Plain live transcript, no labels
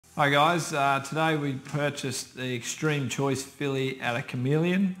Hi guys, today we purchased the Extreme Choice filly out of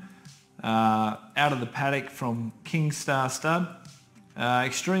CHAMELEON, out of the paddock from King Star Stud.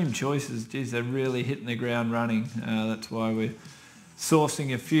 Extreme Choices, geez, they're really hitting the ground running. That's why we're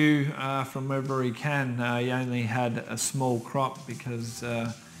sourcing a few from wherever he can. He only had a small crop because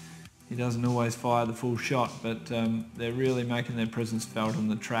he doesn't always fire the full shot, but they're really making their presence felt on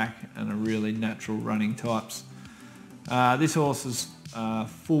the track and are really natural running types. This horse's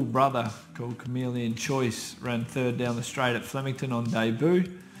full brother, called CHAMELEON Choice, ran third down the straight at Flemington on debut,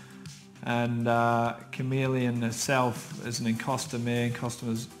 and CHAMELEON herself is an Encosta mare.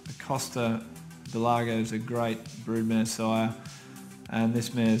 Encosta Delago is a great broodmare sire, and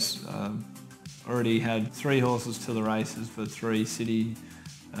this mare's already had 3 horses to the races for 3 city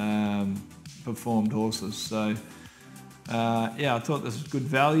performed horses. So yeah, I thought this was good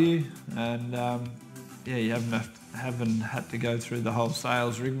value, and yeah, you haven't had to go through the whole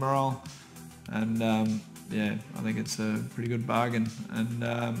sales rigmarole, and yeah, I think it's a pretty good bargain, and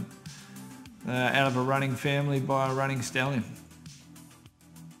out of a running family by a running stallion.